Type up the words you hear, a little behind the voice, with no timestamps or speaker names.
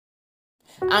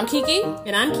I'm Kiki.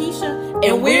 And I'm Keisha.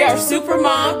 And we are Super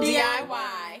Mom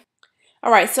DIY.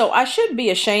 Alright, so I should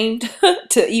be ashamed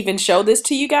to even show this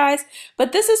to you guys,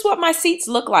 but this is what my seats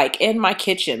look like in my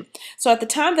kitchen. So at the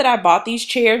time that I bought these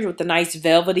chairs with the nice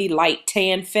velvety light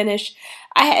tan finish,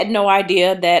 I had no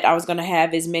idea that I was going to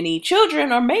have as many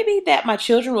children, or maybe that my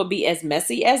children will be as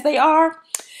messy as they are.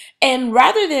 And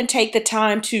rather than take the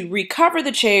time to recover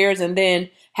the chairs and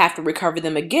then have to recover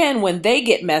them again when they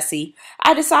get messy,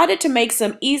 I decided to make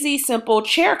some easy, simple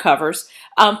chair covers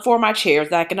for my chairs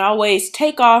that I can always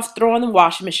take off, throw in the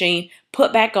washing machine,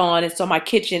 put back on, and so my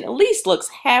kitchen at least looks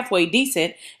halfway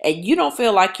decent and you don't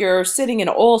feel like you're sitting in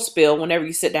an oil spill whenever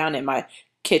you sit down in my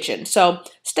kitchen. So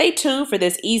stay tuned for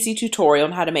this easy tutorial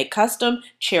on how to make custom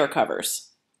chair covers.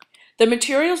 The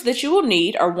materials that you will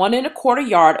need are 1 1/4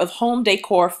 yard of home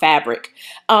decor fabric,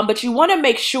 but you want to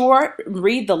make sure,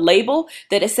 read the label,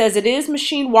 that it says it is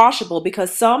machine washable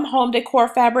because some home decor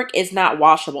fabric is not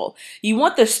washable. You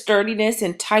want the sturdiness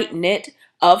and tight knit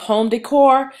of home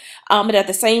decor, but at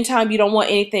the same time you don't want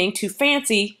anything too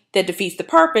fancy that defeats the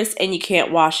purpose and you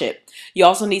can't wash it. You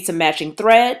also need some matching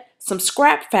thread, some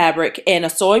scrap fabric, and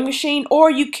a sewing machine, or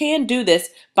you can do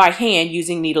this by hand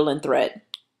using needle and thread.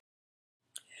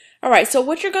 Alright, so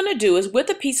what you're going to do is with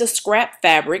a piece of scrap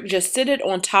fabric, just sit it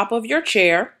on top of your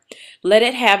chair. Let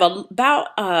it have about,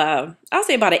 I'll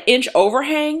say about 1 inch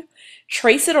overhang.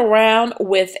 Trace it around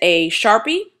with a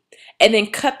Sharpie and then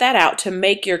cut that out to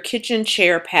make your kitchen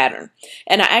chair pattern.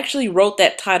 And I actually wrote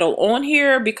that title on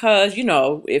here because, you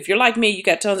know, if you're like me, you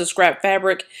got tons of scrap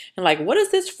fabric and like, what is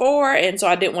this for? And so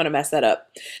I didn't want to mess that up.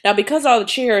 Now, because all the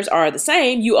chairs are the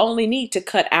same, you only need to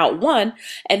cut out one,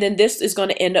 and then this is going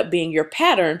to end up being your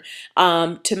pattern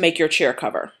to make your chair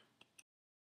cover.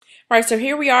 Alright, so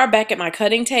here we are back at my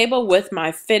cutting table with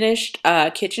my finished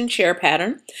kitchen chair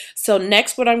pattern. So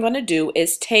next what I'm going to do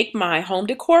is take my home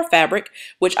decor fabric,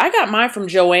 which I got mine from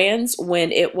Joann's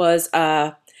when it was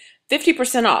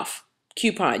 50% off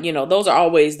coupon. You know, those are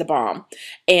always the bomb.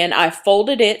 And I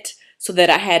folded it so that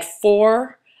I had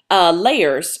 4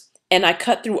 layers, and I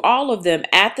cut through all of them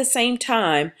at the same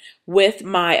time with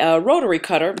my rotary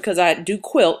cutter because I do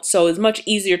quilt, so it's much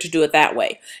easier to do it that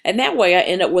way. And that way I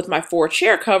end up with my 4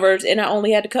 chair covers and I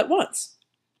only had to cut once.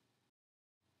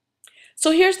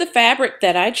 So here's the fabric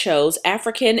that I chose,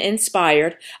 African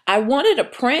inspired. I wanted a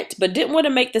print but didn't want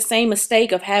to make the same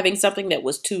mistake of having something that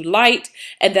was too light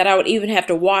and that I would even have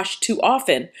to wash too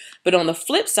often. But on the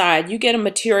flip side, you get a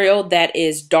material that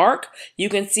is dark. You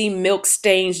can see milk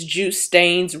stains, juice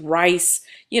stains, rice,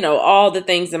 you know, all the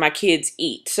things that my kids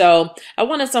eat. So I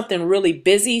wanted something really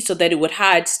busy so that it would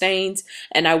hide stains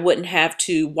and I wouldn't have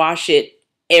to wash it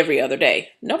every other day.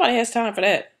 Nobody has time for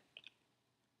that.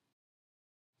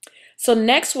 So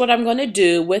next what I'm going to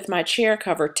do with my chair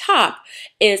cover top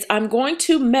is I'm going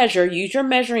to measure, use your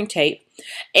measuring tape,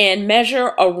 and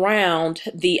measure around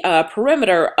the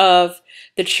perimeter of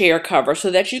the chair cover so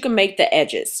that you can make the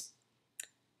edges.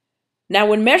 Now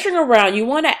when measuring around, you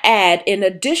want to add an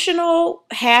additional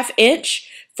 1/2 inch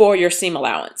for your seam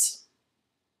allowance.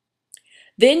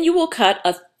 Then you will cut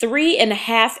a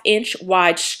 3.5 inch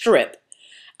wide strip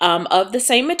of the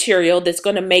same material that's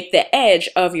going to make the edge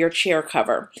of your chair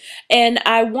cover. And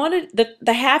I wanted the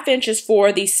 1/2 inches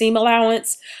for the seam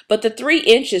allowance, but the 3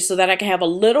 inches so that I can have a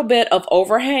little bit of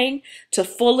overhang to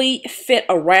fully fit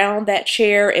around that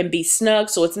chair and be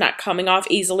snug so it's not coming off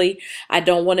easily. I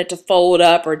don't want it to fold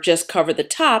up or just cover the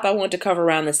top. I want it to cover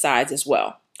around the sides as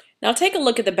well. Now take a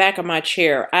look at the back of my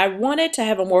chair. I wanted to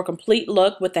have a more complete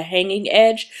look with the hanging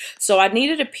edge, so I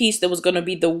needed a piece that was going to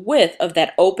be the width of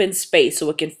that open space so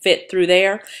it can fit through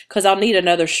there, because I'll need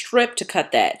another strip to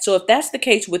cut that. So if that's the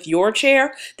case with your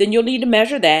chair, then you'll need to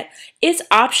measure that. It's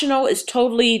optional. It's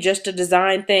totally just a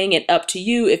design thing and up to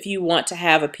you if you want to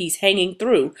have a piece hanging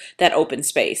through that open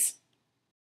space.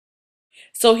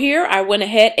 So here I went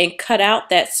ahead and cut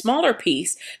out that smaller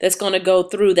piece that's going to go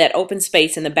through that open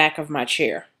space in the back of my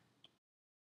chair.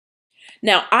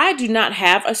 Now, I do not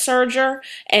have a serger,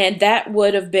 and that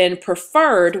would have been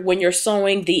preferred when you're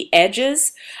sewing the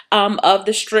edges of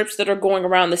the strips that are going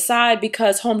around the side,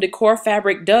 because home decor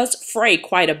fabric does fray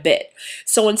quite a bit.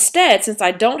 So instead, since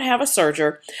I don't have a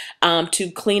serger,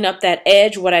 to clean up that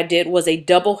edge, what I did was a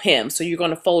double hem. So you're going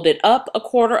to fold it up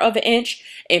 1/4 inch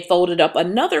and fold it up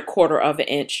another 1/4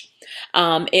 inch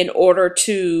in order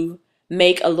to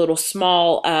make a little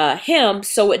small hem,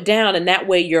 sew it down, and that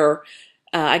way your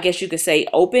I guess you could say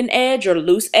open edge or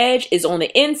loose edge is on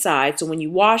the inside. So when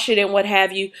you wash it and what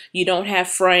have you, you don't have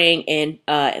fraying and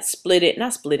not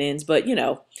split ends, but you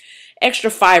know,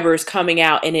 extra fibers coming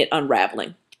out and it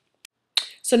unraveling.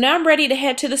 So now I'm ready to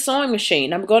head to the sewing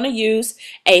machine. I'm going to use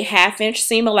a 1/2-inch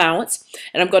seam allowance,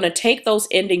 and I'm going to take those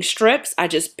ending strips. I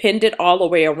just pinned it all the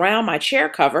way around my chair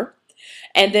cover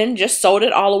and then just sewed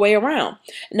it all the way around.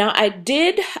 Now I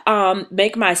did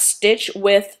make my stitch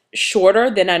width shorter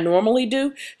than I normally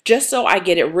do, just so I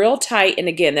get it real tight. And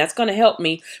again, that's going to help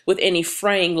me with any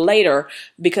fraying later,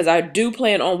 because I do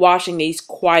plan on washing these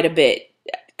quite a bit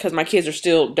because my kids are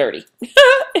still dirty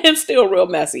and still real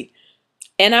messy.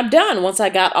 And I'm done. Once I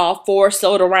got all 4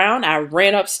 sewed around, I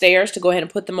ran upstairs to go ahead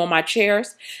and put them on my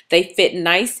chairs. They fit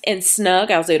nice and snug.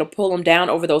 I was able to pull them down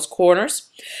over those corners.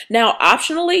 Now,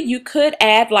 optionally, you could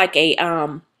add like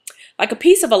a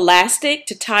piece of elastic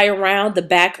to tie around the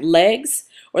back legs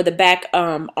or the back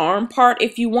arm part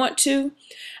if you want to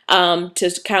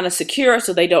kind of secure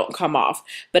so they don't come off.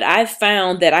 But I've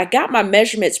found that I got my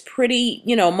measurements pretty,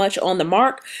 much on the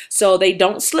mark, so they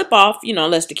don't slip off,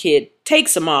 unless the kid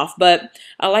takes them off. But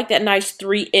I like that nice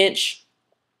 3-inch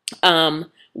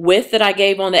width that I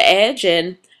gave on the edge,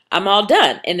 and I'm all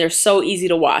done. And they're so easy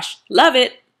to wash. Love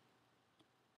it.